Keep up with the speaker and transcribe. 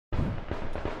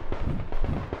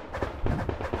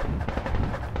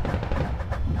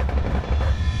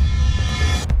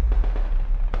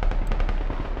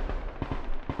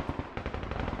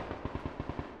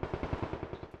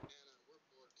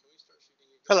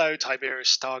Hello,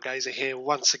 Tiberius Stargazer here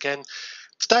once again.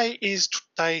 Today is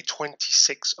day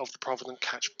 26 of the Providence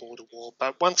Catch Border War,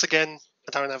 but once again,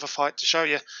 I don't have a fight to show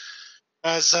you.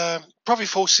 As Provi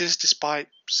forces, despite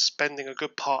spending a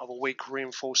good part of a week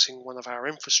reinforcing one of our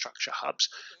infrastructure hubs,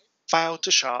 failed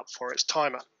to show up for its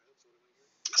timer.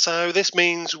 So this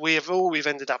means all we've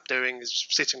ended up doing is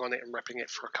sitting on it and repping it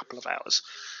for a couple of hours.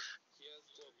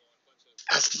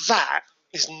 As that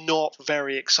is not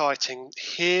very exciting,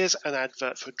 here's an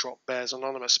advert for Drop Bears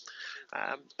Anonymous.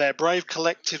 They're Brave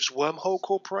Collective's Wormhole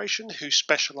Corporation, who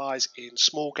specialise in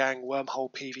small gang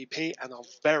wormhole PvP and are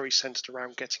very centred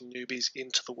around getting newbies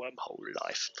into the wormhole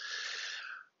life.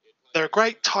 They're a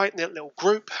great tight-knit little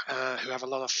group who have a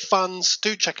lot of fun.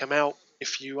 Do check them out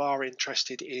if you are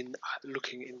interested in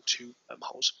looking into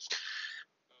wormholes.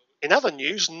 In other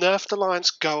news, Nerfed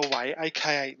Alliance Go Away,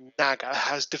 aka Naga,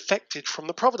 has defected from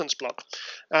the Providence block,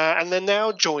 and they're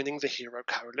now joining the Hero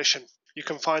Coalition. You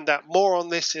can find out more on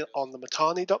this on the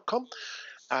Matani.com.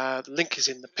 The link is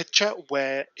in the picture,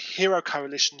 where Hero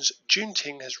Coalition's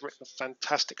Junting has written a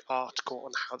fantastic article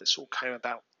on how this all came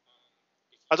about.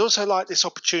 I'd also like this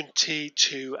opportunity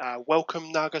to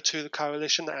welcome Naga to the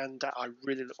Coalition, and I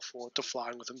really look forward to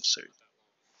flying with them soon.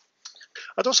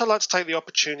 I'd also like to take the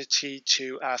opportunity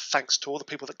to thanks to all the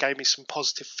people that gave me some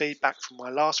positive feedback from my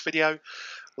last video.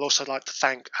 I'd also like to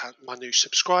thank my new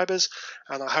subscribers,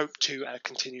 and I hope to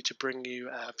continue to bring you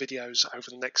videos over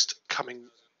the next coming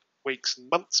weeks and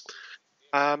months.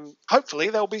 Hopefully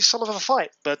there'll be some of a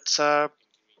fight, but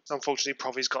unfortunately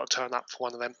Provi's got to turn up for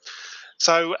one of them.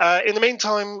 So in the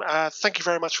meantime, thank you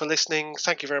very much for listening.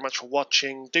 Thank you very much for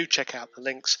watching. Do check out the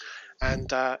links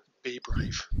and be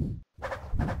brave.